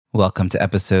Welcome to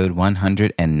episode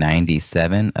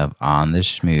 197 of On the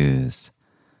Schmooze.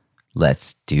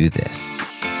 Let's do this.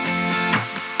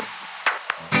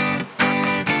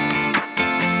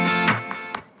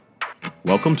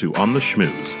 Welcome to On the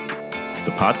Schmooze,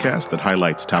 the podcast that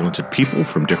highlights talented people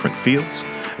from different fields,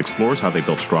 explores how they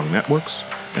built strong networks,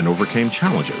 and overcame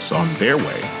challenges on their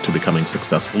way to becoming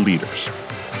successful leaders.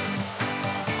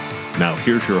 Now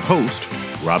here's your host,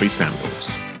 Robbie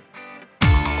Samuels.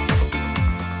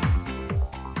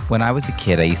 When I was a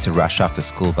kid, I used to rush off the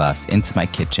school bus into my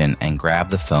kitchen and grab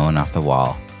the phone off the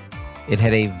wall. It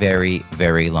had a very,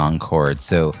 very long cord,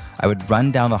 so I would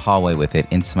run down the hallway with it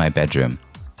into my bedroom,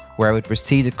 where I would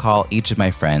proceed to call each of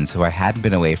my friends who I hadn't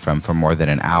been away from for more than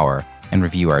an hour and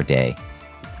review our day.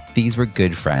 These were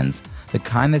good friends, the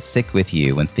kind that stick with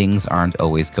you when things aren't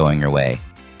always going your way.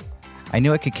 I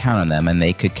knew I could count on them and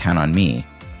they could count on me.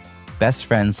 Best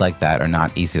friends like that are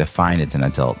not easy to find as an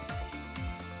adult.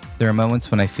 There are moments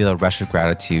when I feel a rush of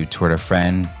gratitude toward a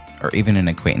friend or even an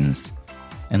acquaintance.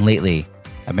 And lately,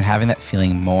 I've been having that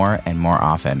feeling more and more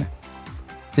often.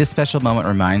 This special moment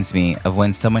reminds me of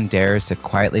when someone dares to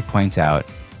quietly point out,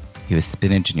 "You have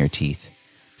spinach in your teeth,"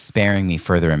 sparing me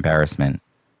further embarrassment.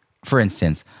 For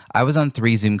instance, I was on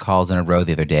 3 Zoom calls in a row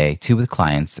the other day, 2 with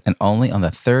clients, and only on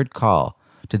the 3rd call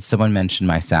did someone mention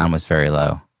my sound was very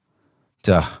low.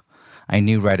 Duh, I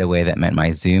knew right away that meant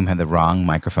my Zoom had the wrong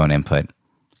microphone input.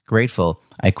 Grateful,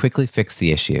 I quickly fixed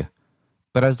the issue,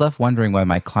 but I was left wondering why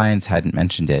my clients hadn't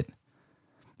mentioned it.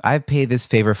 I've paid this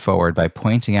favor forward by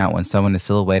pointing out when someone is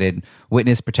silhouetted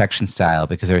witness protection style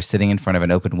because they're sitting in front of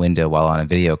an open window while on a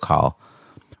video call,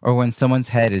 or when someone's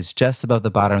head is just above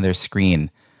the bottom of their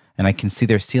screen and I can see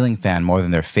their ceiling fan more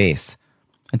than their face,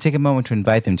 and take a moment to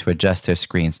invite them to adjust their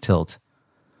screen's tilt.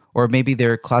 Or maybe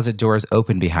their closet door is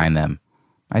open behind them.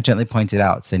 I gently point it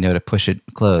out so they know to push it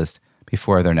closed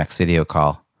before their next video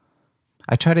call.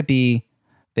 I try to be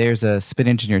there's a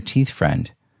spinach in your teeth friend,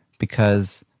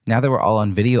 because now that we're all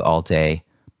on video all day,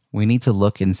 we need to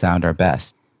look and sound our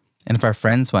best. And if our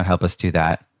friends won't help us do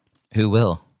that, who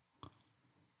will?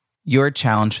 Your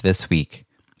challenge for this week.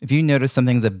 If you notice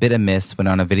something's a bit amiss when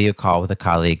on a video call with a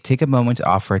colleague, take a moment to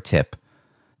offer a tip.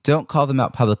 Don't call them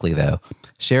out publicly, though.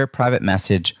 Share a private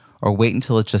message or wait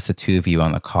until it's just the 2 of you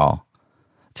on the call.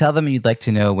 Tell them you'd like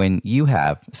to know when you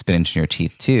have spinach in your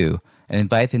teeth, too, and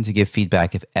invite them to give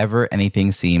feedback if ever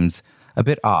anything seems a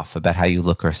bit off about how you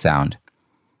look or sound.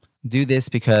 Do this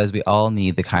because we all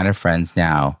need the kind of friends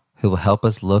now who will help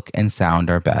us look and sound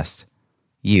our best.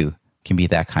 You can be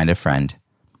that kind of friend.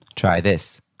 Try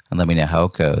this and let me know how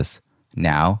it goes.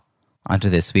 Now, on to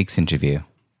this week's interview.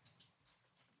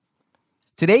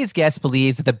 Today's guest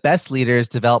believes that the best leaders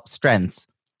develop strengths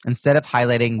instead of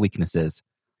highlighting weaknesses.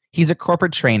 He's a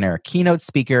corporate trainer, keynote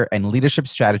speaker, and leadership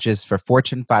strategist for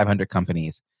Fortune 500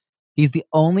 companies. He's the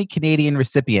only Canadian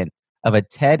recipient of a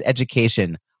TED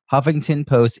Education Huffington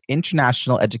Post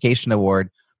International Education Award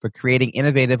for creating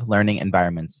innovative learning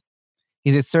environments.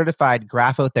 He's a certified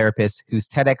graphotherapist whose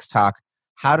TEDx talk,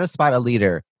 How to Spot a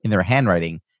Leader in Their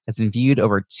Handwriting, has been viewed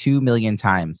over 2 million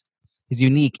times. His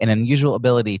unique and unusual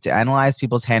ability to analyze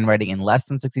people's handwriting in less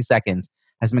than 60 seconds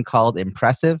has been called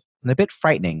impressive and a bit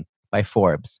frightening by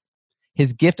Forbes.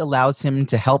 His gift allows him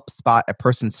to help spot a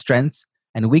person's strengths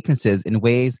and weaknesses in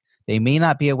ways they may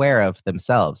not be aware of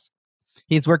themselves.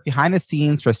 He's worked behind the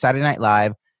scenes for Saturday Night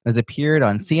Live and has appeared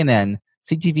on CNN,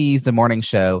 CTV's The Morning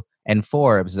Show, and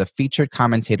Forbes as a featured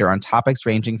commentator on topics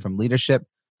ranging from leadership,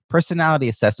 personality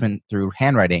assessment through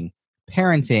handwriting,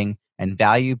 parenting, and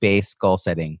value-based goal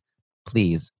setting.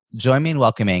 Please join me in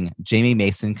welcoming Jamie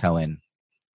Mason Cohen.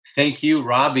 Thank you,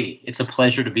 Robbie. It's a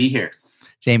pleasure to be here.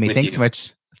 Jamie, thanks so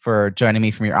much for joining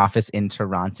me from your office in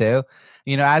Toronto.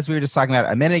 You know, as we were just talking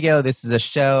about a minute ago, this is a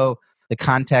show. The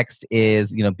context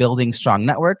is, building strong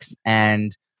networks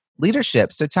and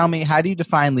leadership. So tell me, how do you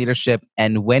define leadership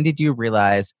and when did you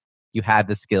realize you had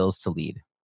the skills to lead?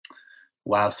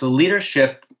 Wow. So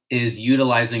leadership is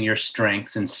utilizing your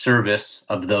strengths in service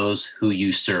of those who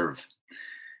you serve.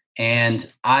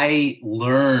 And I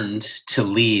learned to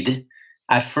lead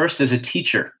at first as a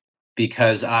teacher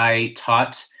because I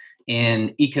taught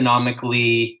in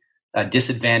economically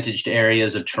disadvantaged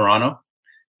areas of Toronto.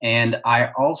 And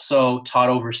I also taught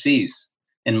overseas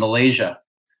in Malaysia,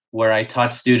 where I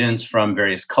taught students from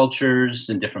various cultures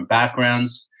and different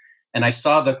backgrounds. And I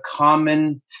saw the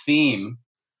common theme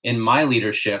in my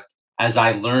leadership as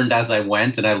I learned as I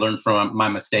went, and I learned from my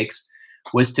mistakes,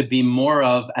 was to be more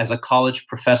of, as a college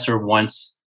professor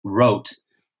once wrote,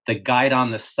 the guide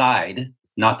on the side,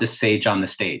 not the sage on the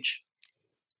stage.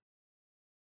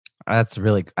 That's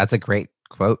a great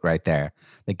quote right there.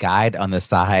 The guide on the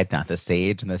side, not the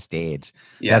sage on the stage.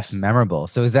 That's Yes. memorable.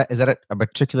 So is that a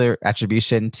particular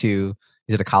attribution to,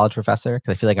 is it a college professor?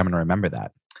 Because I feel like I'm going to remember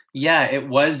that. Yeah, it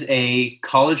was a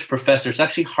college professor. It's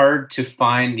actually hard to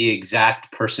find the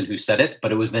exact person who said it,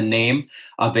 but it was the name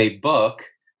of a book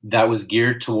that was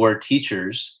geared toward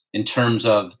teachers in terms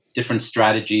of different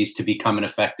strategies to become an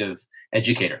effective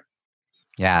educator.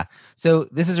 Yeah. So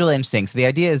this is really interesting. So the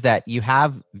idea is that you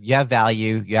have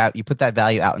value, you put that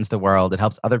value out into the world. It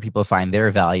helps other people find their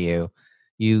value.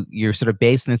 You're sort of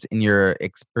basing this in your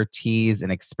expertise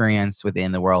and experience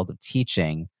within the world of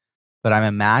teaching. But I'm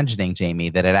imagining, Jamie,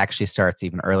 that it actually starts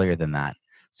even earlier than that.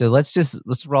 So let's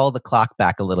roll the clock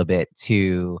back a little bit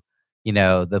to,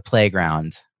 the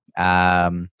playground.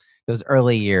 Those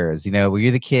early years, were you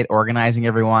the kid organizing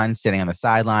everyone, standing on the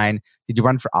sideline? Did you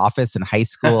run for office in high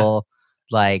school?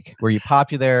 Like, were you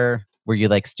popular? Were you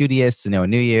like studious? No one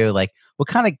knew you. Like, what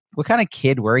kind of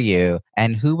kid were you,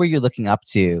 and who were you looking up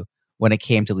to when it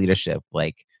came to leadership?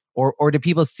 Like, or did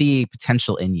people see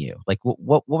potential in you? Like,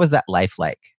 what was that life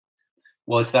like?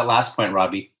 Well, it's that last point,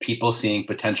 Robbie, people seeing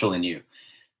potential in you.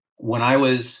 When I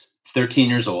was 13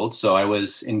 years old, so I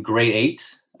was in grade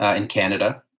 8 in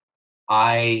Canada,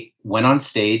 I went on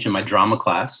stage in my drama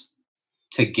class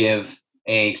to give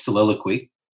a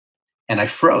soliloquy, and I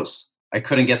froze. I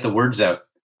couldn't get the words out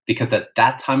because at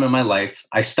that time in my life,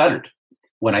 I stuttered.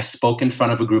 When I spoke in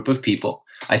front of a group of people,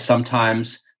 I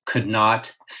sometimes could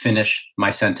not finish my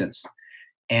sentence.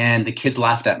 And the kids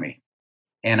laughed at me.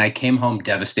 And I came home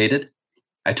devastated.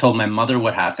 I told my mother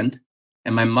what happened.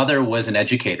 And my mother was an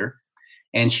educator.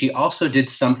 And she also did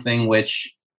something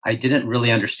which I didn't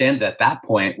really understand at that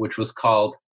point, which was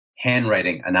called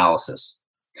handwriting analysis.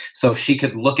 So she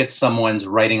could look at someone's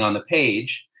writing on the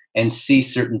page and see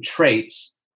certain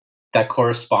traits that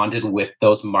corresponded with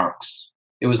those marks.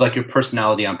 It was like your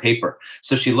personality on paper.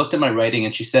 So she looked at my writing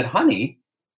and she said, honey,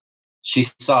 she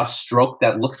saw a stroke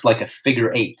that looks like a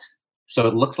figure 8. So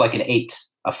it looks like an 8,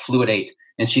 a fluid 8.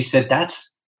 And she said,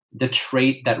 that's the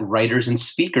trait that writers and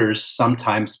speakers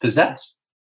sometimes possess.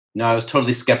 No, I was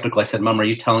totally skeptical. I said, Mom, are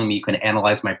you telling me you can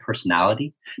analyze my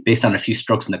personality based on a few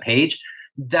strokes on the page?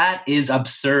 That is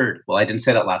absurd. Well, I didn't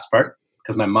say that last part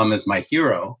because my mom is my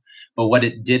hero. But what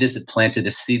it did is it planted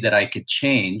a seed that I could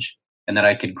change and that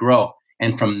I could grow.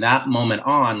 And from that moment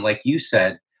on, like you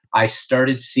said, I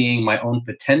started seeing my own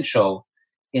potential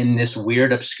in this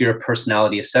weird, obscure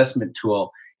personality assessment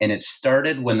tool. And it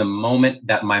started when the moment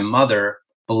that my mother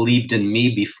believed in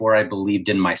me before I believed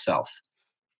in myself.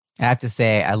 I have to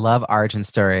say, I love origin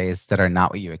stories that are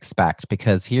not what you expect,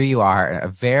 because here you are, a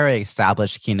very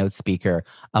established keynote speaker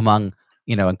among,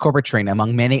 in corporate training,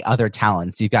 among many other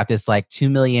talents. You've got this like 2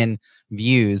 million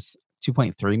views,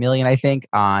 2.3 million, I think,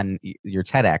 on your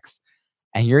TEDx.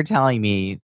 And you're telling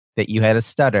me that you had a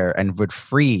stutter and would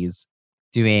freeze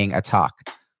doing a talk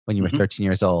when you were 13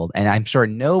 years old. And I'm sure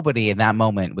nobody in that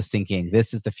moment was thinking,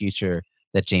 this is the future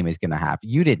that Jamie's going to have.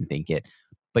 You didn't think it.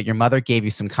 But your mother gave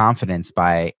you some confidence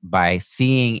by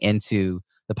seeing into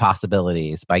the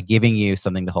possibilities, by giving you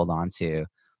something to hold on to.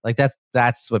 Like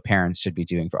that's what parents should be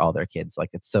doing for all their kids. Like,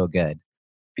 it's so good.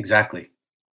 Exactly.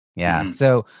 Yeah.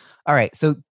 So, all right.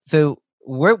 So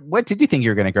what did you think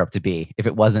you were going to grow up to be if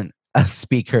it wasn't a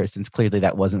speaker? Since clearly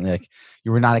that wasn't, like,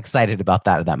 you were not excited about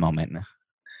that at that moment.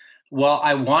 Well,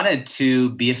 I wanted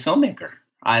to be a filmmaker.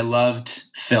 I loved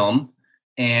film,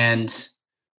 and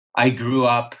I grew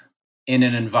up in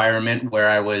an environment where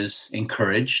I was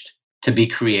encouraged to be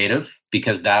creative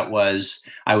because I was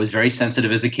very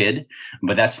sensitive as a kid,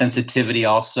 but that sensitivity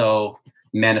also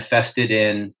manifested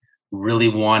in really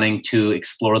wanting to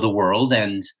explore the world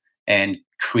and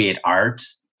create art,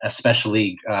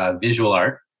 especially visual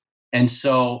art. And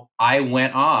so I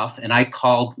went off and I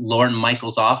called Lorne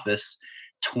Michaels' office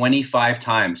 25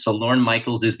 times. So Lorne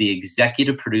Michaels is the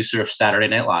executive producer of Saturday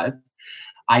Night Live.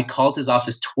 I called his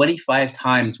office 25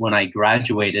 times when I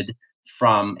graduated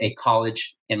from a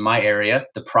college in my area,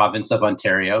 the province of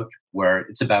Ontario, where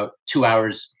it's about 2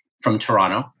 hours from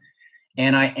Toronto.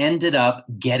 And I ended up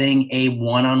getting a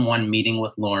one-on-one meeting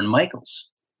with Lorne Michaels.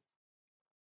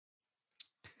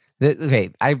 Okay,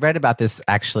 I read about this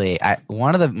actually.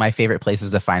 One of my favorite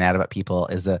places to find out about people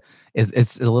is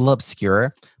it's a little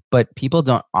obscure, but people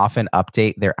don't often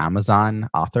update their Amazon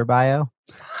author bio.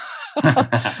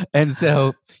 And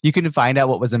so you can find out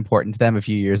what was important to them a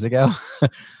few years ago.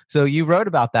 So you wrote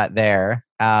about that there.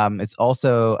 It's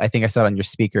also, I think I saw it on your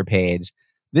speaker page.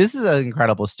 This is an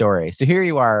incredible story. So here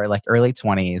you are, like early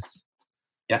 20s.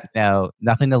 Yeah.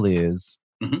 Nothing to lose.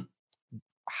 Mm-hmm.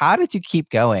 how did you keep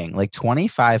going? Like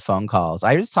 25 phone calls.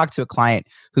 I just talked to a client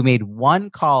who made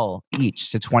one call each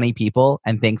to 20 people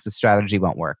and thinks the strategy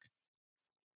won't work.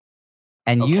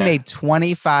 And you Okay. made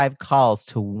 25 calls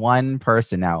to one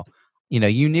person. Now,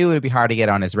 you knew it would be hard to get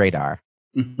on his radar.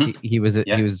 Mhm. He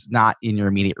Yeah. was not in your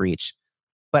immediate reach.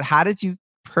 But how did you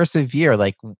persevere?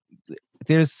 Like,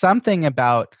 there's something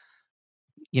about,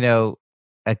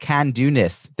 a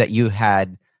can-do-ness that you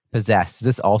had possessed. Is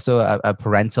this also a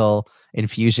parental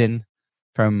infusion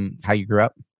from how you grew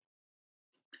up?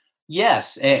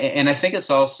 Yes. And I think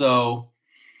it's also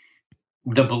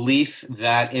the belief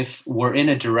that if we're in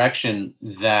a direction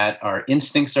that our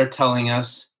instincts are telling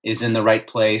us is in the right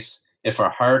place, if our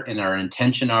heart and our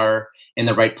intention are in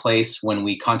the right place, when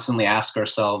we constantly ask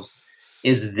ourselves,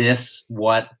 is this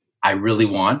what I really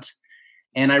want?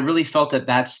 And I really felt at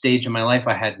that stage in my life,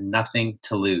 I had nothing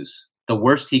to lose. The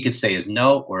worst he could say is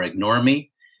no or ignore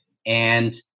me.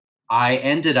 And I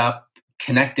ended up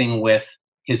connecting with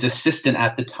his assistant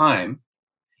at the time.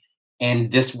 And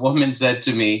this woman said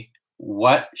to me,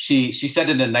 what she said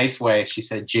in a nice way, she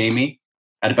said, Jamie,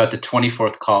 at about the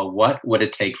 24th call, what would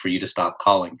it take for you to stop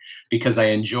calling? Because I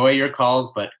enjoy your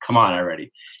calls, but come on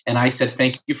already. And I said,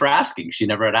 thank you for asking. She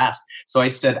never had asked. So I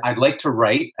said, I'd like to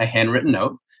write a handwritten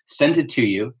note, send it to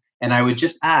you. And I would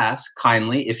just ask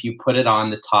kindly if you put it on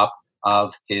the top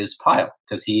of his pile,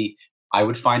 because I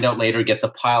would find out later, gets a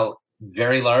pile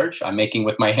very large, I'm making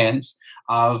with my hands,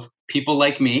 of people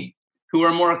like me who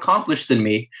are more accomplished than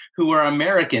me, who are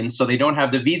Americans, so they don't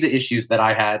have the visa issues that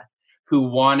I had, who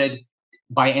wanted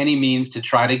by any means to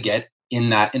try to get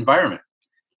in that environment.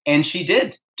 And she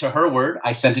did. To her word,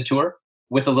 I sent it to her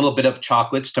with a little bit of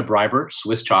chocolates to bribe her,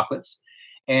 Swiss chocolates.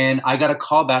 And I got a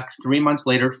call back 3 months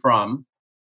later from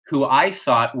who I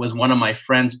thought was one of my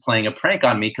friends playing a prank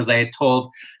on me, because I had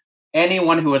told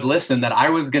anyone who would listen that I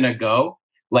was going to go.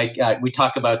 Like we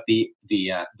talk about the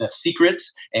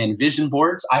secrets and vision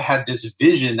boards. I had this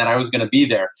vision that I was going to be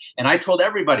there, and I told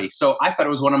everybody. So I thought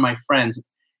it was one of my friends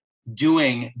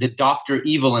doing the Dr.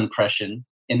 Evil impression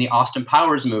in the Austin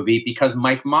Powers movie, because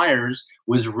Mike Myers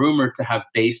was rumored to have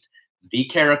based the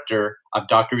character of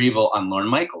Dr. Evil on Lorne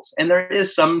Michaels, and there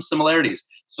is some similarities.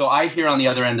 So I hear on the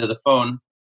other end of the phone,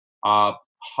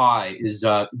 "Hi, is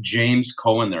James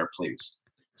Cohen there, please?"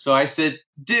 So I said,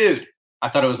 dude, I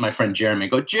thought it was my friend Jeremy. I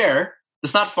go, Jer,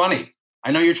 that's not funny.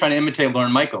 I know you're trying to imitate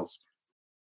Lorne Michaels.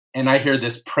 And I hear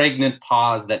this pregnant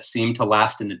pause that seemed to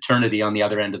last an eternity on the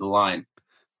other end of the line.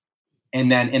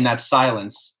 And then in that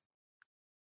silence,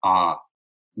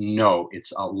 no,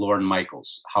 it's Lorne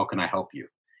Michaels. How can I help you?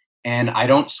 And I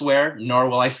don't swear, nor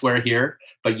will I swear here,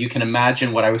 but you can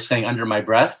imagine what I was saying under my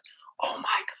breath. Oh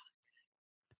my God.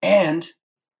 And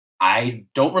I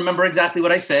don't remember exactly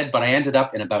what I said, but I ended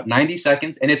up in about 90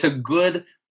 seconds. And it's a good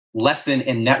lesson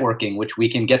in networking, which we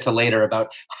can get to later,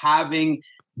 about having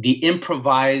the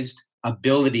improvised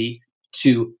ability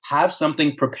to have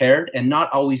something prepared and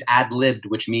not always ad-libbed,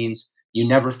 which means you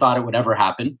never thought it would ever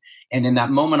happen. And in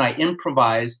that moment, I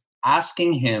improvised,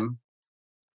 asking him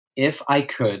if I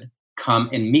could come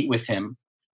and meet with him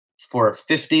for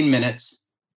 15 minutes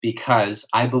because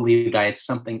I believed I had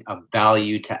something of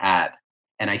value to add.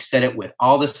 And I said it with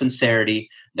all the sincerity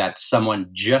that someone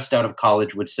just out of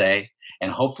college would say.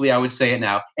 And hopefully I would say it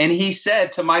now. And he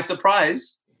said, to my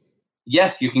surprise,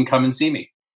 yes, you can come and see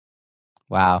me.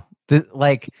 Wow.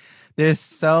 There's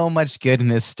so much good in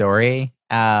this story.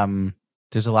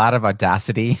 There's a lot of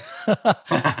audacity.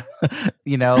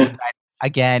 you know, I-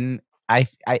 Again,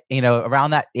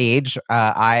 around that age,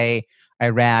 I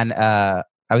ran, I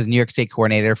was New York State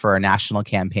coordinator for a national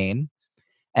campaign.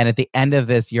 And at the end of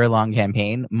this year-long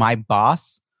campaign, my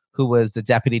boss, who was the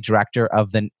deputy director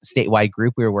of the statewide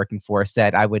group we were working for,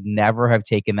 said I would never have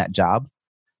taken that job,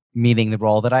 meaning the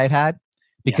role that I had,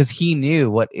 Yeah. because he knew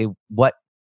what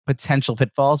potential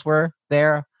pitfalls were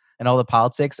there and all the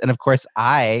politics. And of course,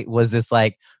 I was this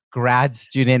like grad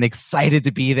student excited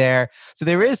to be there. So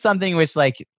there is something which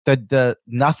like the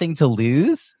nothing to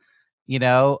lose, you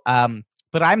know.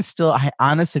 But I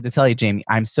honestly, to tell you, Jamie,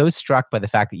 I'm so struck by the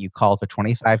fact that you called for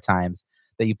 25 times,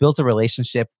 that you built a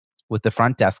relationship with the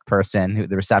front desk person,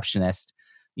 the receptionist,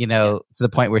 Yeah. to the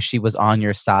point where she was on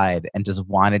your side and just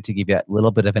wanted to give you a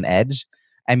little bit of an edge.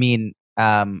 I mean,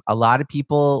 a lot of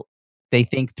people, they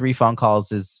think 3 phone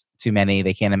calls is too many.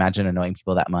 They can't imagine annoying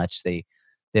people that much. They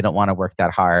don't want to work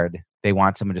that hard. They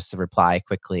want someone just to reply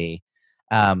quickly.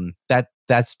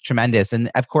 That's tremendous. And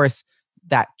of course,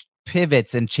 that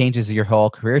pivots and changes your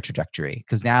whole career trajectory,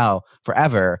 because now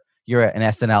forever you're an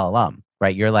SNL alum,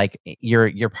 right?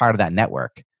 You're part of that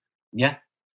network. Yeah,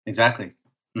 exactly.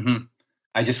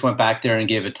 I just went back there and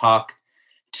gave a talk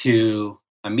to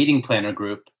a meeting planner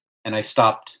group and I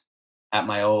stopped at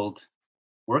my old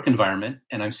work environment,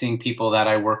 and I'm seeing people that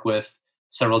I work with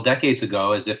several decades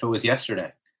ago as if it was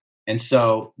yesterday. And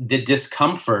so the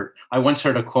discomfort, I once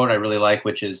heard a quote I really like,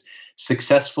 which is,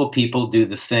 successful people do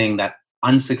the thing that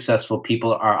unsuccessful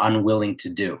people are unwilling to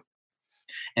do.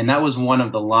 And that was one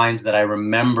of the lines that I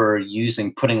remember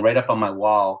using, putting right up on my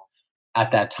wall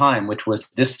at that time, which was,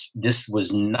 this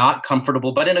was not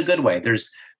comfortable, but in a good way.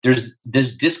 There's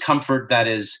discomfort that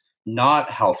is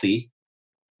not healthy.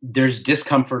 There's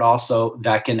discomfort also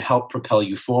that can help propel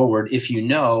you forward if you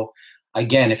know,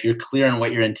 again, if you're clear on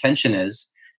what your intention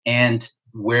is and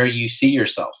where you see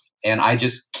yourself. And I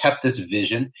just kept this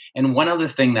vision. And one other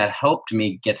thing that helped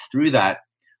me get through that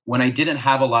when I didn't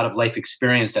have a lot of life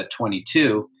experience at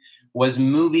 22 was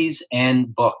movies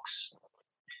and books.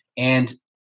 And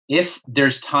if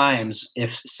there's times,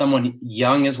 if someone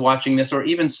young is watching this, or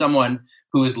even someone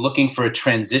who is looking for a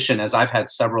transition, as I've had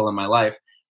several in my life,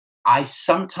 I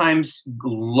sometimes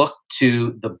look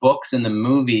to the books and the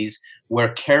movies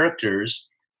where characters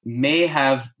may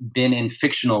have been in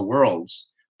fictional worlds,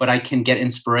 but I can get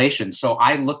inspiration. So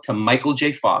I look to Michael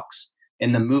J. Fox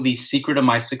in the movie Secret of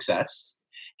My Success.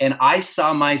 And I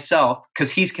saw myself,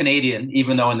 because he's Canadian,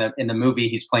 even though in the movie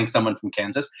he's playing someone from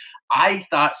Kansas,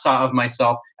 saw of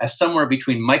myself as somewhere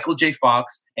between Michael J.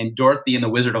 Fox and Dorothy in The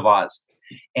Wizard of Oz.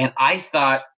 And I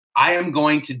thought, I am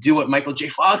going to do what Michael J.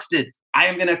 Fox did. I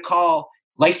am going to call,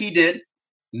 like he did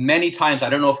many times. I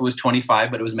don't know if it was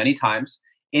 25, but it was many times,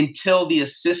 until the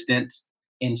assistant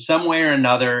in some way or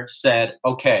another said,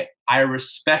 okay, I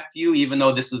respect you, even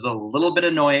though this is a little bit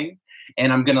annoying,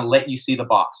 and I'm going to let you see the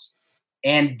boss.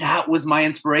 And that was my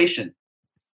inspiration.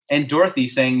 And Dorothy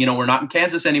saying, we're not in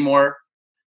Kansas anymore.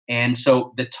 And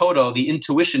so the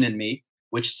intuition in me,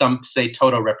 which some say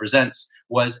Toto represents,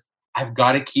 was, I've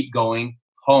got to keep going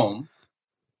home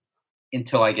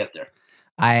until I get there.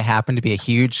 I happen to be a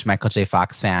huge Michael J.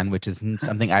 Fox fan, which is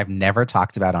something I've never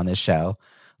talked about on this show.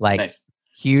 Nice.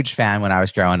 Huge fan when I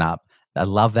was growing up. I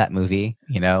love that movie,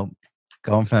 going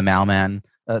from the mailman,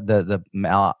 the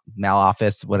mail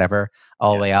office, whatever,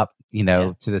 all the way up,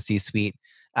 to the C-suite.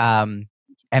 And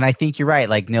I think you're right.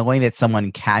 Like, knowing that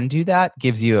someone can do that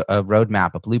gives you a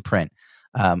roadmap, a blueprint,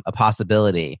 a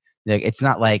possibility. It's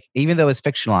not like, even though it's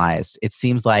fictionalized, it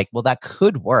seems like, well, that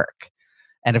could work.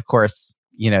 And of course,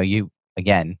 you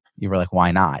were like,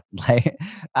 why not?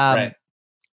 Right.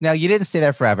 Now, you didn't stay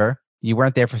there forever. You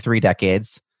weren't there for 3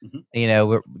 decades.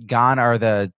 Mm-hmm. Gone are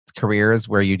the careers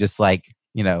where you just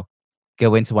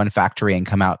go into one factory and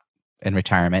come out in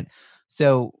retirement.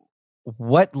 So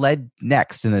what led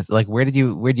next in this? Where did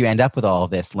you end up with all of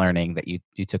this learning that you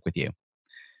took with you?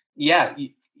 Yeah.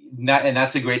 And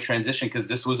that's a great transition, because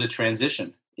this was a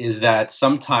transition, is that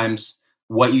sometimes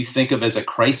what you think of as a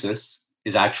crisis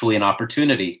is actually an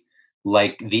opportunity.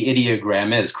 Like the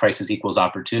ideogram is, crisis equals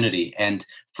opportunity. And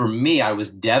for me, I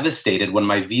was devastated when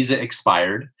my visa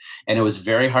expired, and it was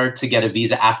very hard to get a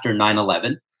visa after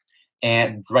 9/11,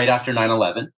 and right after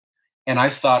 9/11. And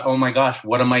I thought, oh my gosh,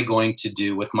 what am I going to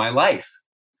do with my life?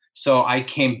 So I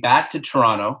came back to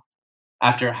Toronto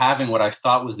after having what I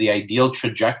thought was the ideal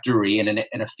trajectory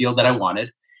in a field that I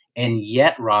wanted. And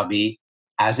yet, Robbie,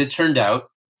 as it turned out,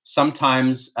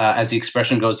 sometimes, as the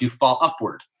expression goes, you fall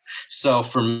upward. So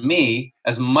for me,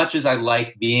 as much as I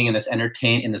like being in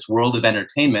this world of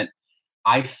entertainment,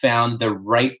 I found the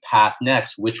right path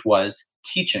next, which was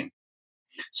teaching.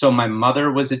 So my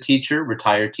mother was a teacher,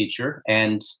 retired teacher,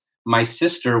 and my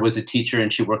sister was a teacher,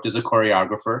 and she worked as a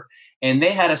choreographer. And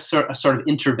they had a sort of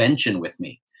intervention with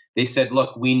me. They said,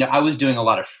 look, I was doing a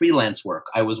lot of freelance work.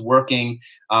 I was working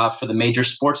for the major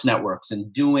sports networks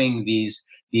and doing these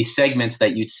segments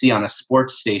that you'd see on a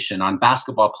sports station on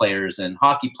basketball players and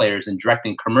hockey players, and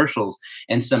directing commercials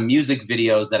and some music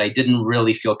videos that I didn't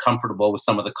really feel comfortable with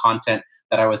some of the content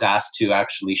that I was asked to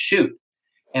actually shoot.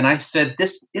 And I said,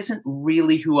 this isn't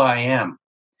really who I am.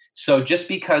 So just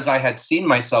because I had seen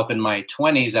myself in my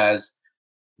 20s as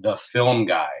the film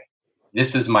guy,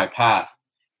 this is my path,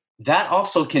 that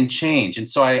also can change. And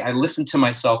so I listened to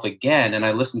myself again, and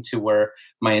I listened to where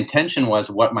my intention was,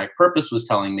 what my purpose was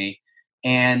telling me.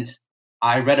 And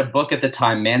I read a book at the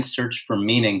time, Man's Search for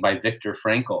Meaning by Viktor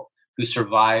Frankl, who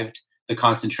survived the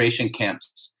concentration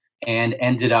camps and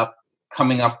ended up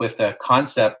coming up with a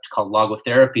concept called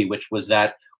logotherapy, which was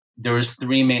that there was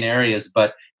 3 main areas,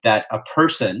 but that a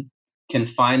person can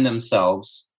find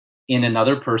themselves in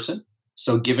another person.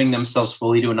 So giving themselves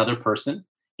fully to another person,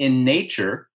 in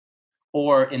nature,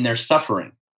 or in their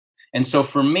suffering. And so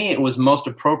for me, it was most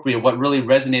appropriate. What really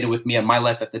resonated with me in my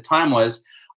life at the time was,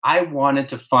 I wanted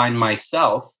to find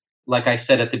myself, like I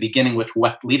said at the beginning, which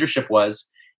what leadership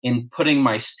was, in putting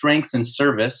my strengths in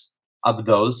service of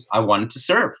those I wanted to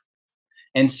serve.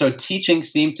 And so teaching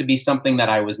seemed to be something that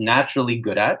I was naturally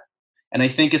good at. And I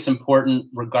think it's important,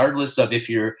 regardless of if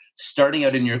you're starting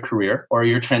out in your career or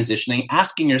you're transitioning,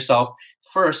 asking yourself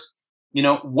first,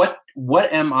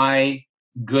 what am I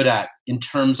good at in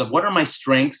terms of what are my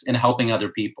strengths in helping other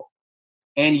people?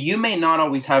 And you may not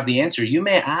always have the answer. You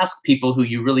may ask people who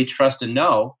you really trust and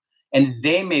know, and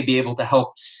they may be able to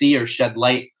help see or shed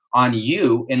light on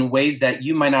you in ways that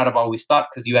you might not have always thought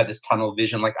because you had this tunnel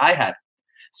vision like I had.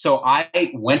 So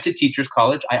I went to teachers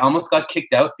college. I almost got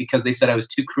kicked out because they said I was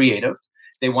too creative.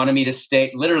 They wanted me to stay.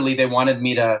 Literally, they wanted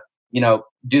me to,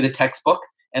 do the textbook.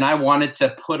 And I wanted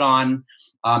to put on,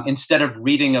 instead of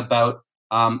reading about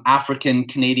African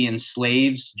Canadian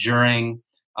slaves during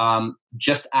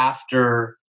just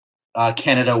after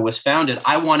Canada was founded,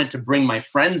 I wanted to bring my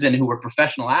friends in who were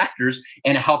professional actors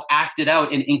and help act it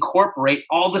out and incorporate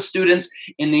all the students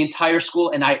in the entire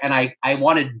school. And I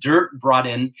wanted dirt brought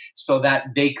in so that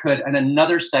they could, and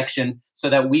another section so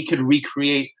that we could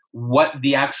recreate what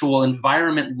the actual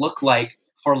environment looked like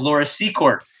for Laura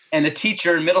Secord. And the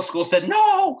teacher in middle school said,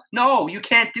 no, you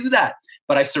can't do that.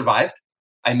 But I survived.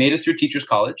 I made it through teachers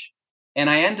college, and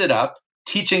I ended up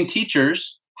teaching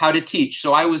teachers how to teach.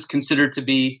 So I was considered to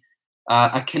be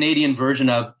a Canadian version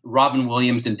of Robin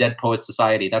Williams in Dead Poets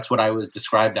Society. That's what I was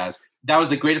described as. That was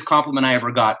the greatest compliment I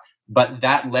ever got. But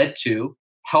that led to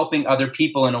helping other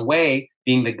people in a way,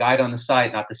 being the guide on the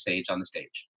side, not the sage on the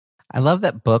stage. I love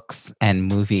that books and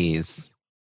movies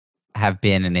have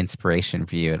been an inspiration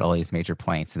for you at all these major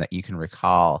points, and that you can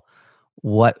recall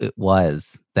what it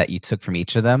was that you took from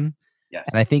each of them. Yes.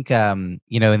 And I think, in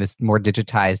this more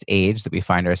digitized age that we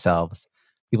find ourselves,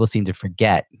 people seem to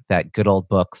forget that good old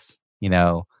books,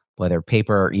 whether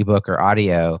paper or ebook or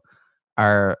audio,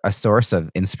 are a source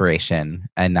of inspiration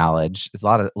and knowledge. There's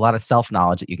a lot of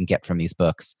self-knowledge that you can get from these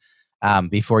books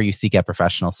before you seek out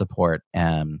professional support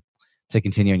to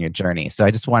continue on your journey. So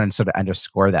I just wanted to sort of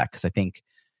underscore that, because I think,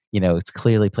 it's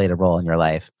clearly played a role in your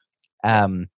life.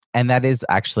 And that is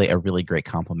actually a really great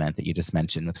compliment that you just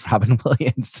mentioned with Robin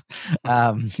Williams,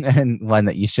 and one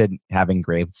that you should have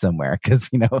engraved somewhere, because,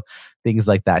 things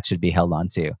like that should be held on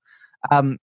to.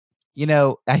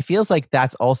 I feels like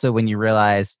that's also when you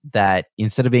realize that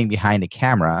instead of being behind a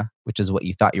camera, which is what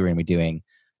you thought you were going to be doing,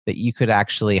 that you could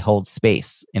actually hold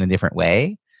space in a different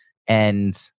way.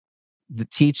 And the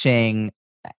teaching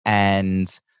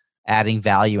and adding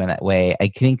value in that way, I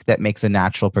think that makes a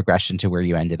natural progression to where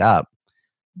you ended up.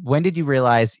 When did you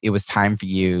realize it was time for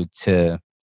you to,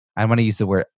 I want to use the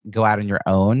word, go out on your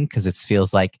own, because it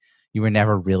feels like you were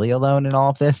never really alone in all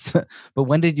of this. But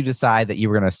when did you decide that you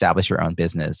were going to establish your own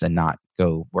business and not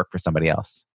go work for somebody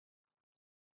else?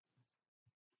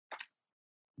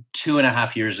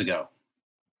 2.5 years ago.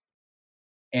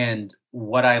 And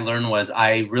what I learned was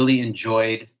I really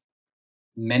enjoyed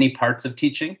many parts of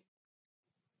teaching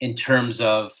in terms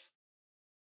of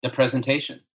the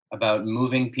presentation, about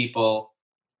moving people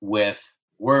with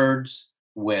words,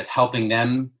 with helping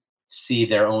them see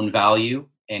their own value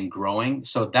and growing.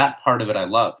 So that part of it I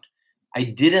loved. I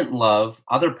didn't love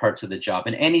other parts of the job,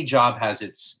 and any job has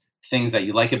its things that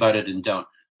you like about it and don't.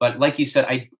 But like you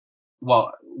said,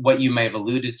 what you may have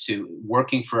alluded to,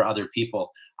 working for other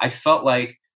people, I felt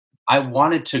like I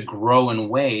wanted to grow in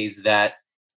ways that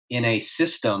in a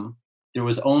system, there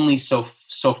was only so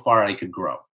far I could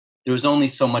grow. There was only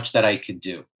so much that I could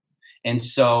do. And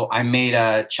so I made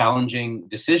a challenging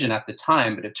decision at the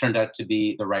time, but it turned out to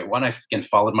be the right one. I again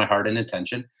followed my heart and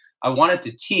intention. I wanted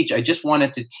to teach. I just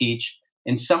wanted to teach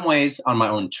in some ways on my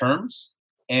own terms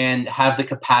and have the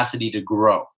capacity to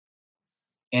grow.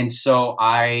 And so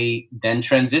I then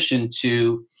transitioned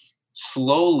to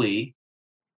slowly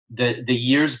the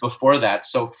years before that.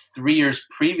 So 3 years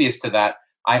previous to that,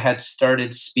 I had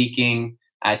started speaking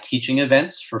at teaching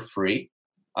events for free,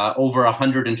 over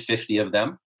 150 of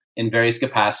them in various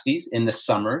capacities in the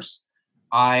summers.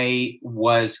 I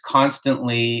was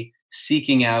constantly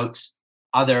seeking out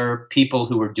other people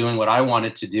who were doing what I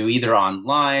wanted to do, either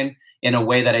online in a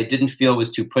way that I didn't feel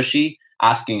was too pushy,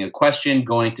 asking a question,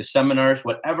 going to seminars,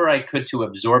 whatever I could to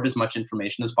absorb as much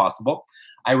information as possible.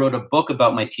 I wrote a book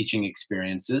about my teaching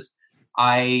experiences.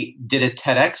 I did a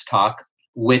TEDx talk,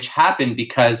 which happened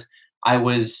because I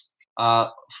was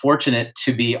fortunate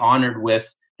to be honored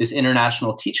with this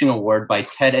International Teaching Award by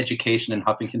TED Education and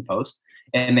Huffington Post.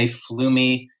 And they flew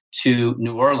me to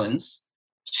New Orleans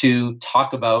to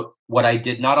talk about what I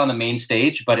did, not on the main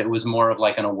stage, but it was more of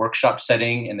like in a workshop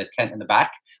setting in the tent in the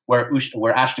back where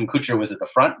Ashton Kutcher was at the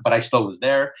front, but I still was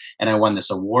there and I won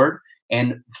this award.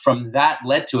 And from that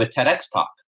led to a TEDx talk.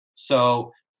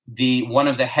 So the one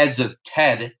of the heads of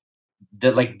TED,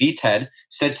 the TED,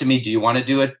 said to me, "Do you want to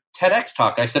do a TEDx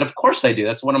talk?" I said, "Of course I do.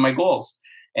 That's one of my goals."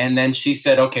 And then she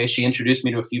said, okay, she introduced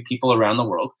me to a few people around the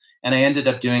world, and I ended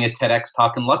up doing a TEDx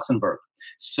talk in Luxembourg.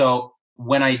 So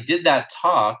when I did that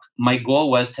talk, my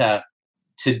goal was to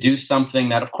do something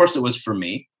that, of course, it was for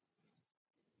me.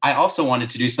 I also wanted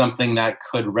to do something that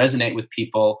could resonate with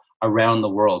people around the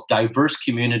world, diverse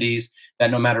communities,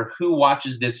 that no matter who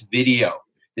watches this video,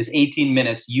 this 18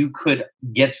 minutes, you could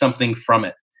get something from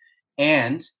it.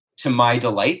 And to my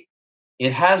delight,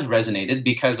 it has resonated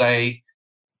because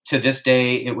to this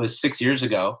day, it was 6 years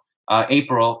ago,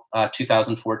 April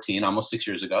 2014, almost 6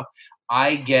 years ago,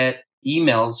 I get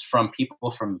emails from people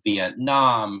from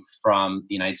Vietnam, from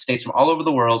the United States, from all over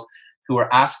the world, who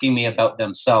are asking me about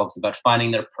themselves, about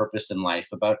finding their purpose in life,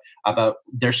 about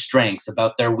their strengths,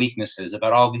 about their weaknesses,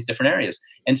 about all these different areas.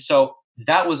 And so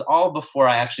that was all before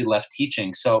I actually left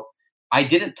teaching. So I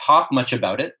didn't talk much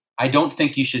about it. I don't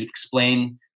think you should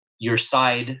explain your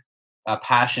side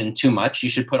passion too much. You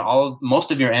should put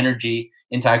most of your energy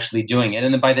into actually doing it.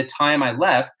 And then by the time I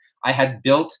left, I had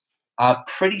built a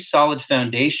pretty solid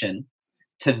foundation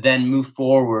to then move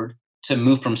forward, to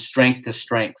move from strength to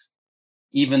strength.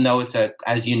 Even though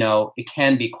as you know, it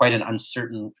can be quite an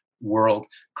uncertain world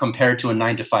compared to a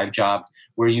 9 to 5 job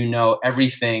where you know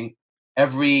everything,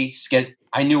 every sketch.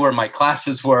 I knew where my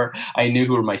classes were. I knew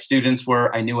who my students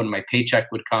were. I knew when my paycheck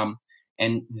would come.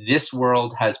 And this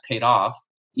world has paid off,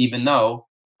 even though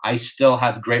I still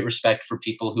have great respect for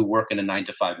people who work in a 9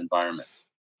 to 5 environment.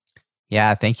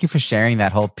 Yeah, thank you for sharing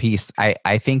that whole piece.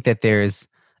 I think that there's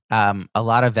a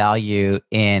lot of value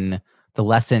in the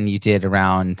lesson you did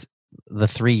around the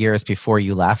 3 years before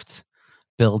you left,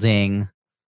 building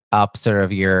up sort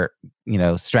of your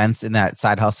strengths in that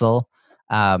side hustle.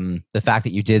 The fact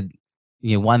that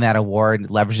you won that award,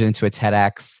 leveraged it into a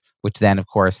TEDx, which then of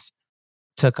course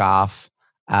took off.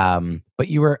 But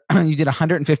you did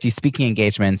 150 speaking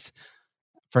engagements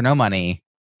for no money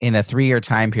in a 3-year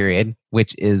time period,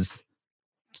 which is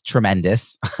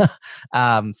tremendous.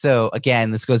 So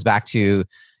again, this goes back to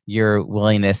your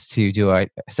willingness to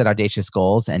set audacious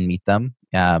goals and meet them.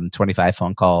 25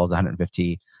 phone calls,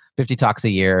 150 talks a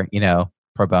year,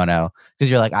 pro bono, because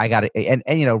you're like, I got it.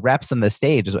 And reps on the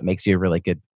stage is what makes you a really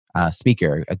good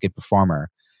speaker, a good performer,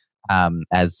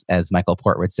 as Michael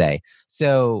Port would say.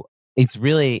 So it's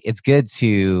good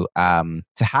to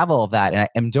have all of that.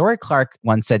 And Dory Clark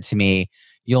once said to me,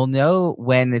 "You'll know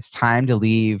when it's time to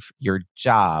leave your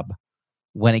job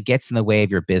when it gets in the way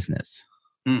of your business."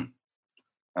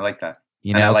 I like that.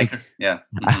 And I like her. Yeah.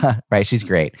 Mm-hmm. Right. She's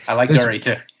great. I like Dory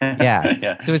too. Yeah.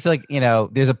 Yeah. So it's like,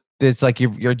 there's like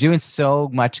you're doing so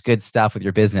much good stuff with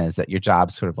your business that your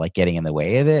job's sort of like getting in the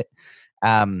way of it.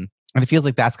 And it feels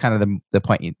like that's kind of the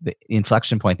point, the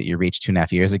inflection point that you reached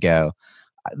 2.5 years ago.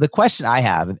 The question I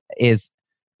have is,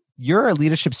 you're a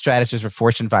leadership strategist for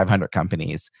Fortune 500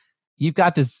 companies. You've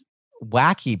got this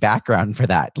wacky background for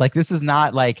that. Like, this is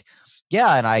not like,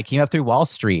 yeah, and I came up through Wall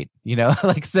Street,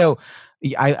 like, so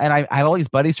I have all these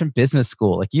buddies from business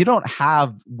school. Like, you don't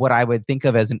have what I would think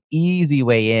of as an easy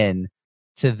way in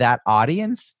to that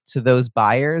audience, to those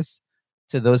buyers,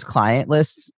 to those client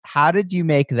lists. How did you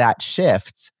make that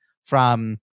shift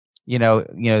from,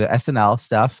 the SNL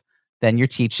stuff, then you're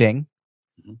teaching,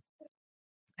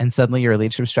 and suddenly you're a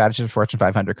leadership strategist for Fortune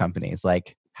 500 companies?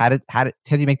 Like, how did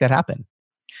you make that happen?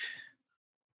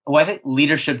 Well, I think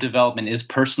leadership development is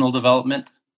personal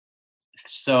development.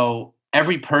 So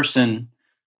every person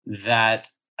that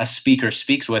a speaker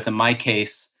speaks with, in my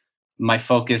case, my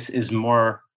focus is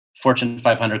more Fortune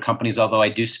 500 companies, although I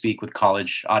do speak with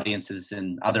college audiences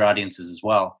and other audiences as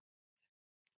well.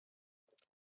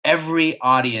 Every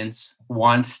audience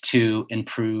wants to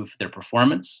improve their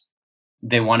performance.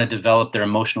 They want to develop their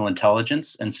emotional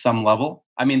intelligence in some level.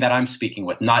 I mean, that I'm speaking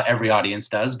with. Not every audience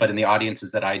does, but in the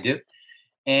audiences that I do.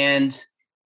 And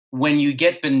when you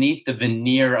get beneath the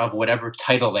veneer of whatever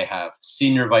title they have,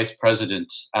 senior vice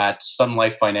president at Sun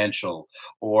Life Financial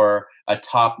or a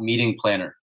top meeting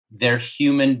planner, they're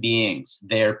human beings.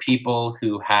 They're people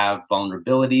who have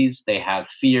vulnerabilities, they have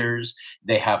fears,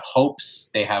 they have hopes,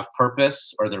 they have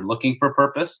purpose, or they're looking for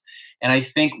purpose. And I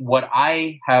think what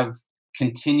I have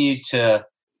continued to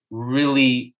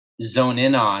really zone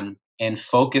in on and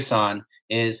focus on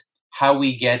is how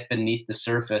we get beneath the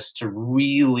surface to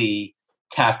really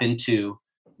tap into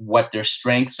what their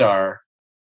strengths are,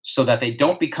 so that they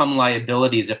don't become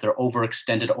liabilities if they're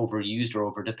overextended, overused,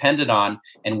 or overdepended on.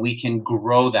 And we can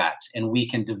grow that, and we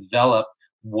can develop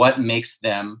what makes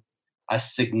them a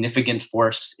significant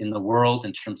force in the world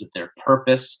in terms of their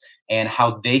purpose and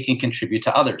how they can contribute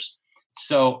to others.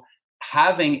 So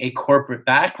having a corporate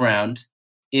background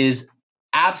is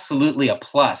absolutely a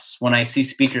plus. When I see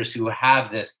speakers who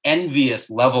have this envious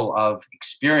level of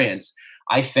experience,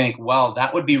 I think, well,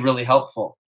 that would be really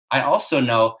helpful. I also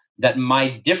know that my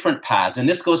different paths, and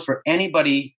this goes for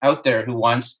anybody out there who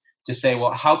wants to say,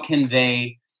 well, how can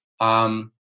they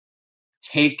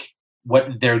take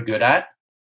what they're good at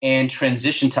and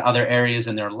transition to other areas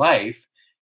in their life?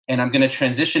 And I'm going to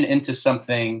transition into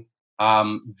something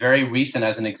very recent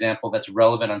as an example that's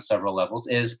relevant on several levels.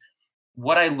 Is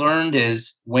what I learned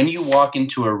is when you walk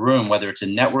into a room, whether it's a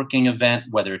networking event,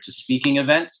 whether it's a speaking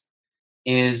event,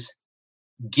 is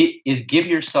give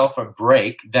yourself a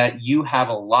break that you have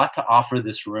a lot to offer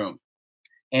this room,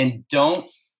 and don't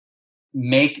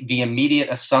make the immediate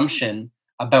assumption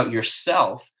about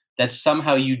yourself that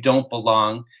somehow you don't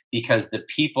belong because the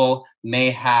people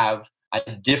may have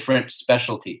a different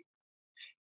specialty.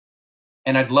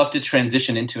 And I'd love to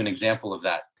transition into an example of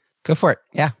that. Go for it.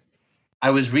 Yeah. I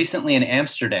was recently in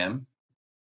Amsterdam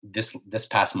this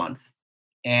past month,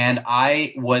 and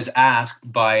I was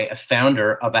asked by a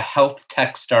founder of a health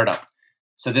tech startup.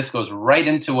 So this goes right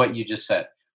into what you just said.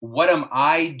 What am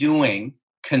I doing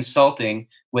consulting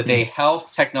with a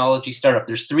health technology startup?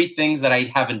 There's three things that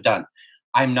I haven't done.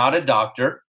 I'm not a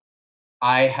doctor.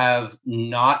 I have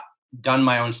not done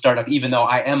my own startup, even though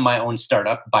I am my own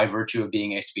startup by virtue of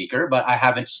being a speaker, but I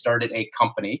haven't started a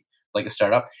company like a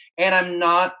startup. And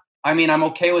I'm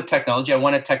okay with technology. I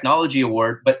won a technology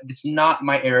award, but it's not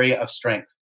my area of strength.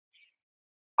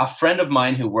 A friend of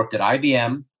mine who worked at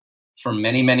IBM for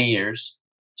many, many years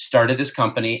started this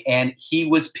company, and he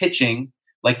was pitching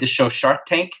like the show Shark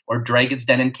Tank or Dragon's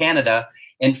Den in Canada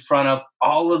in front of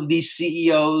all of these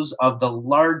CEOs of the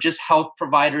largest health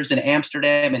providers in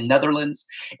Amsterdam and Netherlands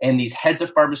and these heads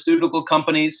of pharmaceutical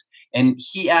companies. And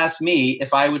he asked me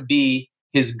if I would be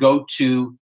his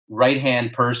go-to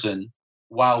right-hand person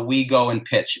while we go and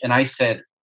pitch. And I said,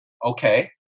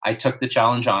 okay. I took the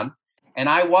challenge on. And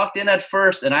I walked in at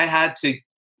first and I had to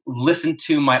listen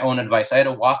to my own advice. I had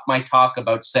to walk my talk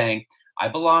about saying, I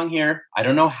belong here. I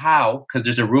don't know how, because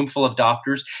there's a room full of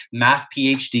doctors, math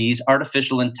PhDs,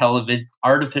 artificial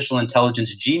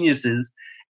intelligence geniuses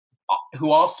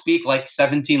who all speak like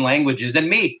 17 languages, and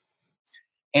me.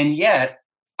 And yet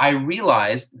I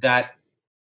realized that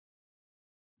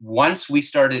once we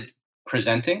started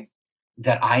presenting,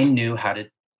 that I knew how to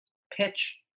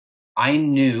pitch. I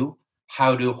knew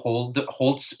how to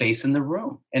hold space in the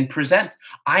room and present.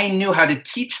 I knew how to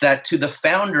teach that to the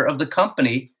founder of the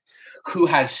company who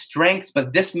had strengths,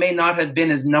 but this may not have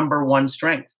been his number one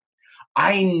strength.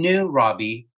 I knew,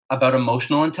 Robbie, about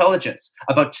emotional intelligence,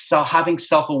 about having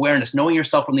self-awareness, knowing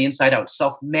yourself from the inside out,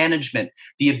 self-management,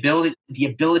 the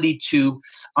ability to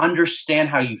understand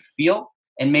how you feel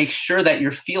and make sure that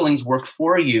your feelings work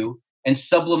for you and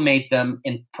sublimate them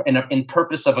in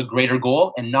purpose of a greater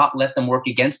goal and not let them work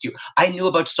against you. I knew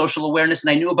about social awareness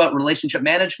and I knew about relationship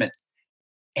management.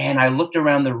 And I looked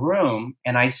around the room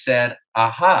and I said,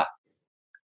 aha,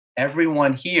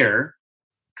 everyone here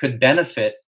could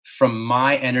benefit from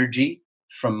my energy,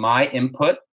 from my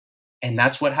input. And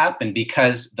that's what happened,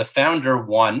 because the founder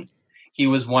won. He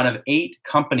was one of 8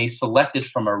 companies selected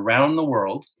from around the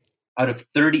world out of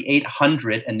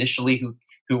 3,800 initially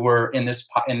who were in this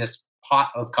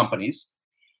pot of companies.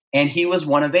 And he was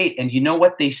one of 8. And you know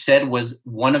what they said was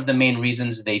one of the main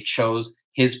reasons they chose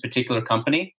his particular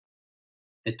company?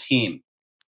 The team.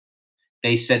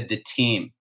 They said the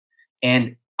team.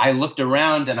 And I looked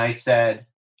around and I said,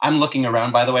 I'm looking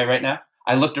around, by the way, right now.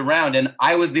 I looked around and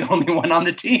I was the only one on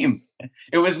the team.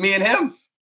 It was me and him.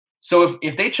 So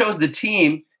if they chose the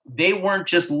team, they weren't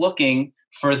just looking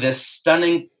for this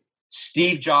stunning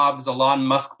Steve Jobs, Elon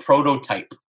Musk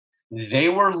prototype. They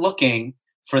were looking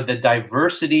for the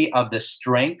diversity of the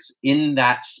strengths in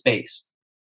that space.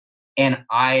 And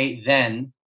I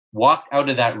then walked out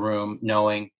of that room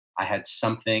knowing I had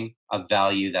something of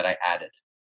value that I added.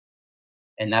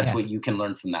 And that's what you can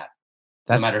learn from that.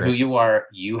 No matter who you are,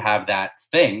 you have that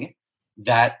thing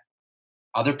that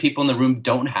other people in the room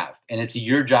don't have. And it's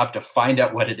your job to find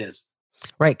out what it is.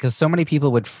 Right. Because so many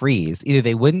people would freeze. Either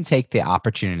they wouldn't take the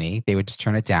opportunity, they would just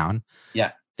turn it down.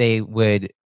 Yeah. They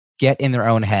would get in their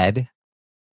own head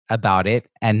about it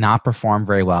and not perform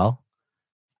very well.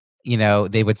 You know,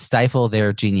 they would stifle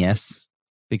their genius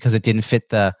because it didn't fit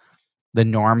the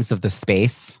norms of the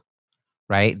space.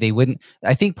 Right? They wouldn't.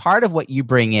 I think part of what you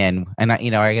bring in, and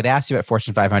I could ask you at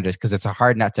Fortune 500 because it's a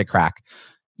hard nut to crack.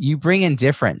 You bring in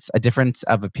a difference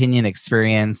of opinion,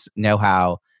 experience,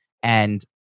 know-how, and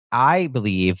I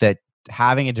believe that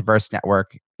having a diverse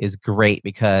network is great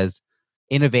because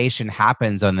innovation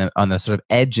happens on the sort of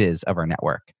edges of our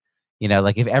network.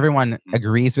 Like if everyone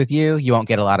agrees with you, you won't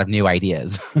get a lot of new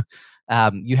ideas.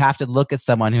 You have to look at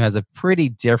someone who has a pretty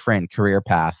different career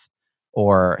path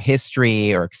or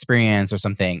history or experience or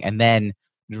something, and then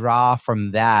draw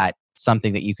from that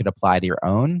something that you could apply to your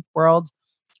own world.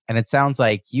 And it sounds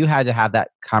like you had to have that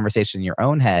conversation in your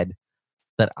own head,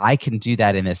 that I can do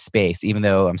that in this space, even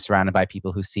though I'm surrounded by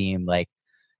people who seem like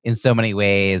in so many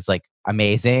ways like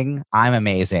amazing. I'm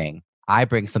amazing. I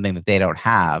bring something that they don't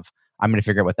have. I'm going to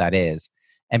figure out what that is.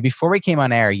 And before we came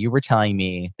on air, you were telling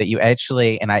me that you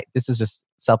actually, and this is just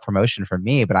self-promotion for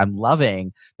me, but I'm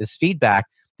loving this feedback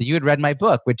that you had read my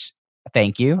book, which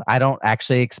thank you. I don't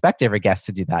actually expect every guest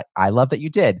to do that. I love that you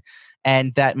did.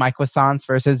 And that my croissants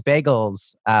versus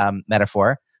bagels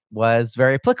metaphor was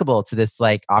very applicable to this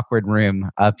like awkward room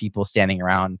of people standing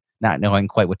around not knowing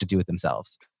quite what to do with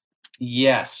themselves.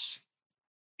 Yes,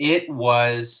 it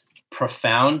was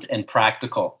profound and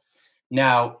practical.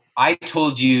 Now, I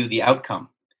told you the outcome.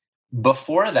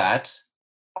 Before that,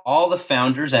 all the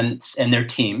founders and their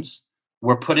teams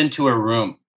were put into a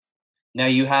room. Now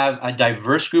you have a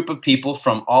diverse group of people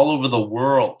from all over the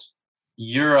world,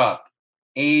 Europe,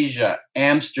 Asia,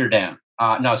 Amsterdam,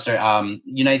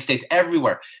 United States,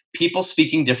 everywhere. People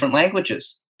speaking different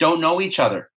languages, don't know each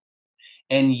other.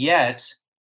 And yet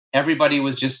everybody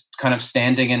was just kind of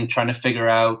standing and trying to figure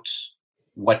out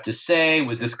what to say.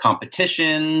 Was this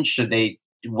competition?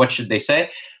 What should they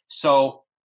say? So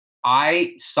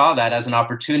I saw that as an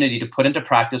opportunity to put into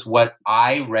practice what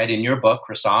I read in your book,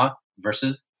 Croissant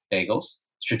versus Bagels,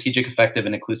 Strategic, Effective,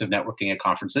 and Inclusive Networking at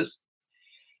Conferences.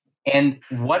 And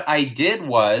what I did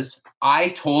was I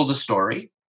told a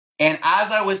story. And as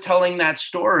I was telling that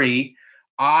story,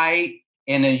 and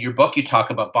in your book, you talk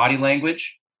about body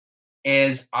language,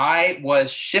 is I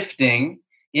was shifting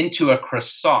into a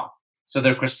croissant. So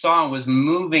the croissant was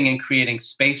moving and creating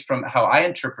space from how I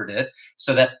interpret it,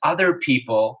 so that other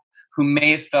people who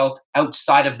may have felt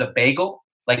outside of the bagel,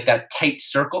 like that tight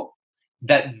circle,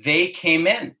 that they came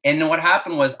in. And what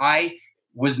happened was I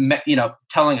was,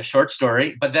 telling a short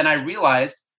story, but then I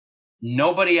realized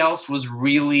nobody else was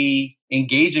really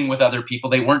engaging with other people.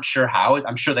 They weren't sure how.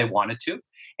 I'm sure they wanted to.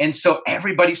 And so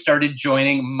everybody started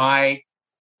joining my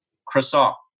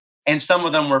croissant. And some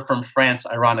of them were from France,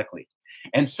 ironically.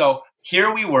 And so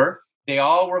here we were. They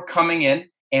all were coming in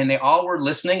and they all were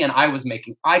listening. And I was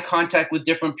making eye contact with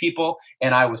different people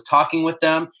and I was talking with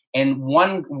them. And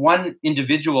one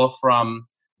individual from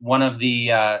one of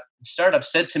the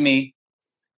startups said to me,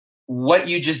 "What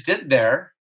you just did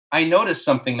there, I noticed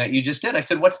something that you just did." I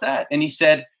said, "What's that?" And he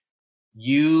said,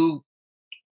 "You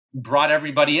brought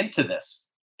everybody into this."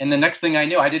 And the next thing I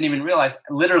knew, I didn't even realize,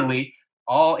 literally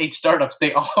all 8 startups,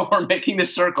 they all were making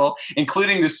this circle,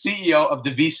 including the CEO of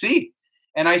the VC.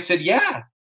 And I said, yeah,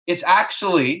 it's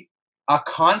actually a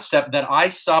concept that I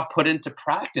saw put into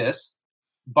practice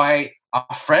by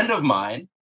a friend of mine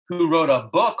who wrote a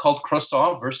book called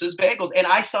Croissant versus Bagels. And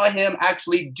I saw him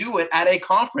actually do it at a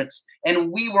conference.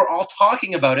 And we were all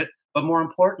talking about it. But more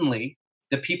importantly,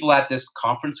 the people at this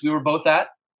conference we were both at,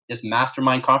 this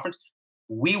mastermind conference,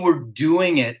 we were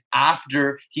doing it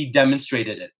after he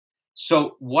demonstrated it.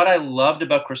 So what I loved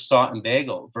about Croissant and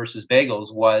Bagel versus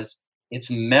Bagels was it's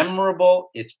memorable,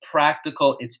 it's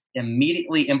practical, it's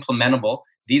immediately implementable.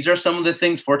 These are some of the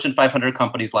things Fortune 500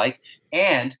 companies like,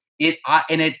 and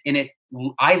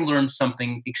I learned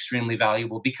something extremely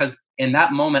valuable, because in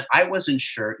that moment I wasn't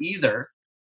sure either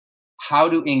how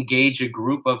to engage a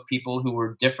group of people who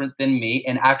were different than me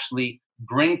and actually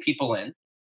bring people in.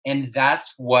 And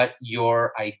that's what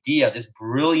your idea, this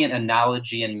brilliant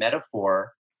analogy and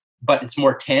metaphor, but it's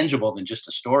more tangible than just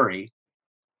a story,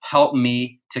 helped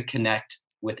me to connect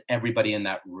with everybody in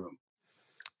that room.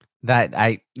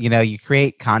 That you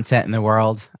create content in the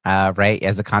world, right?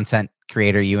 As a content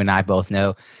creator, you and I both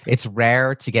know it's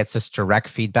rare to get such direct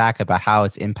feedback about how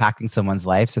it's impacting someone's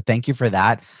life. So thank you for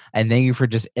that. And thank you for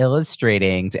just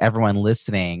illustrating to everyone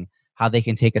listening how they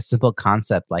can take a simple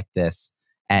concept like this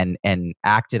and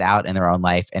act it out in their own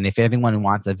life. And if anyone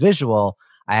wants a visual,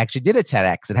 I actually did a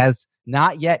TEDx. It has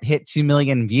not yet hit 2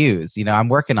 million views. I'm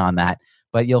working on that,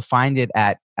 but you'll find it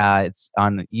at it's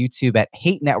on YouTube at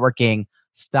Hate Networking,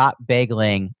 Stop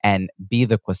Bageling, and Be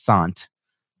the Croissant.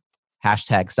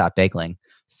 #Stop Bageling.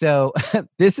 So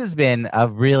this has been a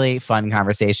really fun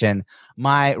conversation.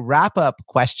 My wrap-up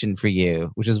question for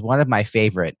you, which is one of my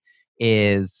favorite,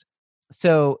 is,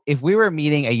 so if we were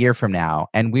meeting a year from now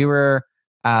and we were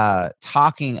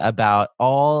talking about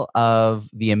all of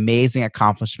the amazing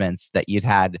accomplishments that you'd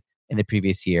had in the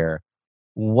previous year,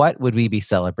 what would we be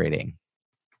celebrating?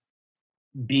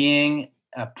 Being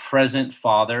a present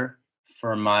father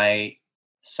for my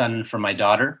son and for my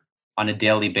daughter. on a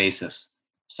daily basis.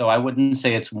 So I wouldn't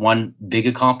say it's one big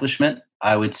accomplishment.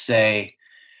 I would say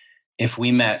if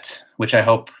we met, which I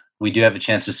hope we do have a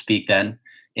chance to speak then,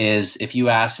 is if you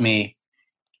ask me,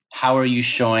 how are you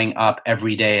showing up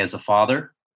every day as a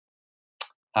father?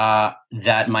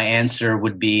 That my answer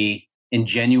would be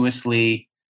ingenuously,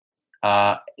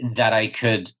 that I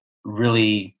could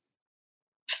really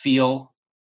feel,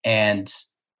 and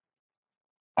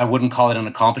I wouldn't call it an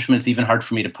accomplishment. It's even hard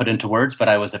for me to put into words, but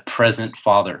I was a present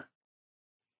father.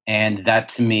 And that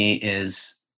to me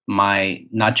is my,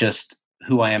 not just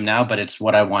who I am now, but it's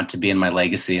what I want to be in my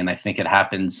legacy. And I think it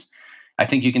happens. I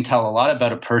think you can tell a lot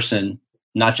about a person,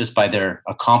 not just by their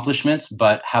accomplishments,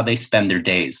 but how they spend their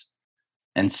days.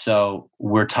 And so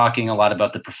we're talking a lot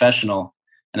about the professional.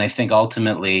 And I think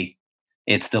ultimately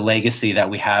it's the legacy that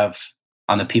we have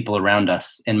on the people around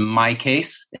us. In my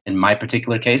case, in my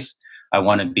particular case, I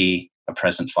want to be a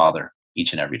present father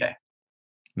each and every day.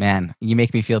 Man, you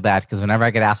make me feel bad because whenever I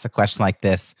get asked a question like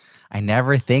this, I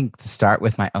never think to start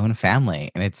with my own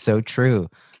family. And it's so true.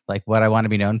 Like what I want to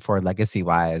be known for legacy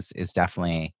wise is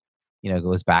definitely,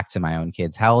 goes back to my own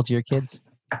kids. How old are your kids?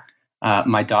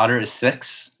 My daughter is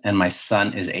 6 and my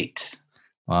son is 8.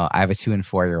 Well, I have a 2 and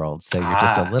 4-year-old, so you're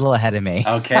just a little ahead of me.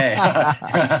 Okay.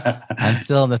 I'm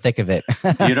still in the thick of it.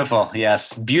 Beautiful.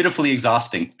 Yes. Beautifully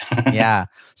exhausting. Yeah.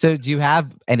 So do you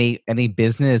have any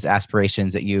business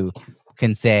aspirations that you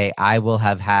can say, I will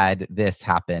have had this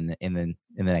happen in the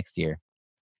next year?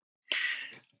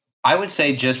 I would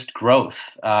say just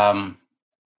growth.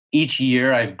 Each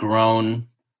year I've grown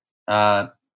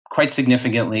quite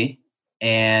significantly.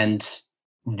 And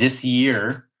this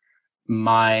year,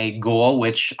 my goal,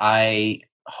 which I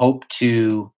hope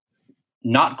to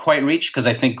not quite reach, because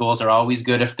I think goals are always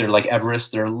good if they're like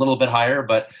Everest, they're a little bit higher,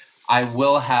 but I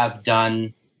will have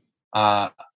done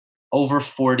over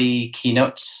 40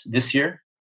 keynotes this year.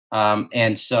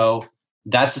 And so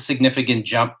that's a significant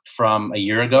jump from a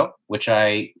year ago, which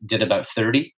I did about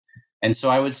 30. And so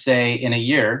I would say in a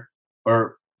year,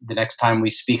 or the next time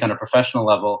we speak on a professional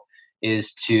level,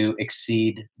 is to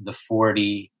exceed the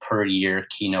 40 per year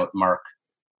keynote mark.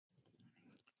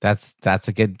 That's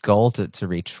a good goal to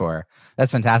reach for.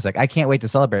 That's fantastic. I can't wait to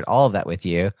celebrate all of that with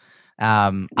you.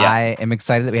 I am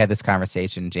excited that we had this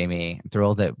conversation, Jamie. I'm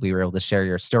thrilled that we were able to share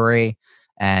your story.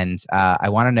 And I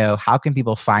want to know, how can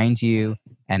people find you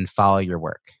and follow your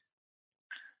work?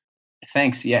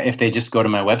 Thanks. Yeah, if they just go to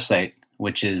my website,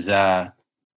 which is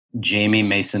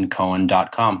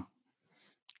jamiemason-cohen.com.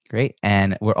 Great.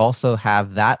 And we'll also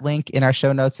have that link in our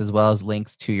show notes, as well as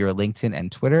links to your LinkedIn and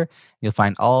Twitter. You'll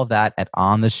find all of that at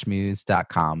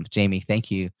ontheschmooze.com. Jamie, thank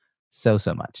you so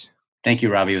much. Thank you,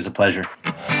 Robbie. It was a pleasure.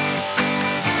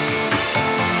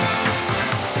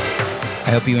 I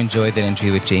hope you enjoyed that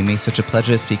interview with Jamie. Such a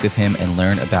pleasure to speak with him and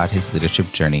learn about his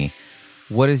leadership journey.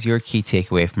 What is your key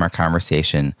takeaway from our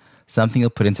conversation? Something you'll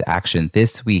put into action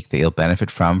this week that you'll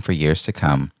benefit from for years to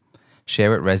come.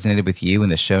 Share what resonated with you in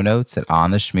the show notes at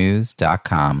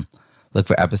ontheschmooze.com. Look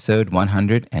for episode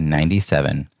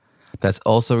 197. That's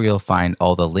also where you'll find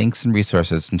all the links and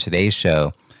resources from today's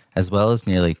show, as well as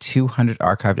nearly 200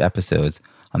 archived episodes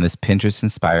on this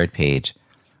Pinterest-inspired page.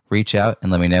 Reach out and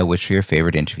let me know which are your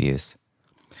favorite interviews.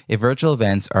 If virtual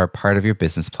events are a part of your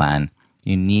business plan,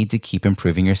 you need to keep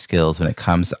improving your skills when it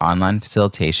comes to online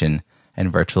facilitation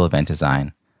and virtual event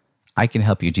design. I can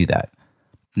help you do that.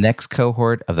 Next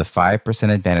cohort of the 5%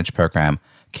 Advantage program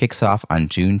kicks off on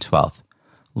June 12th.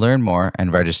 Learn more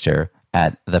and register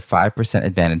at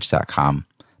the5percentadvantage.com.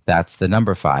 That's the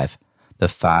number 5,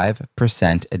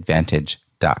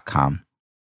 the5percentadvantage.com.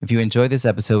 If you enjoyed this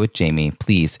episode with Jamie,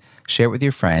 please share it with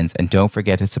your friends and don't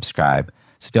forget to subscribe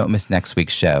so don't miss next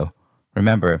week's show.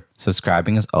 Remember,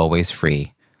 subscribing is always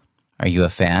free. Are you a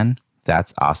fan?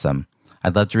 That's awesome.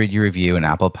 I'd love to read your review in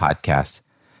Apple Podcasts.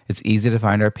 It's easy to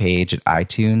find our page at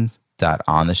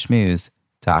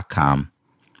itunes.ontheschmooze.com.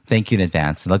 Thank you in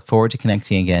advance and look forward to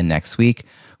connecting again next week.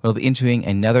 We'll be interviewing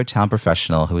another talent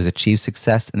professional who has achieved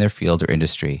success in their field or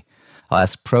industry. I'll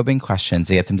ask probing questions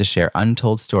to get them to share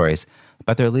untold stories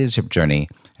about their leadership journey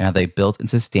and how they built and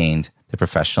sustained their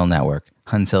professional network.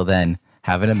 Until then,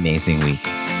 have an amazing week.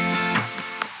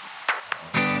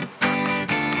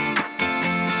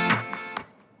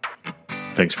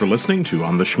 Thanks for listening to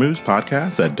On the Schmooze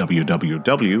podcast at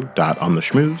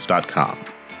www.ontheschmooze.com.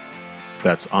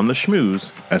 That's On the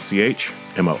Schmooze,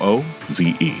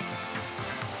 SCHMOOZE.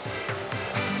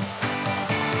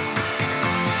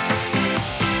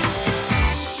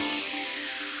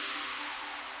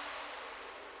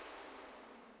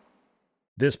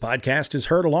 This podcast is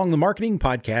heard along the Marketing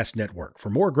Podcast Network. For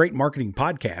more great marketing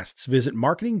podcasts, visit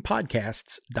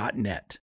marketingpodcasts.net.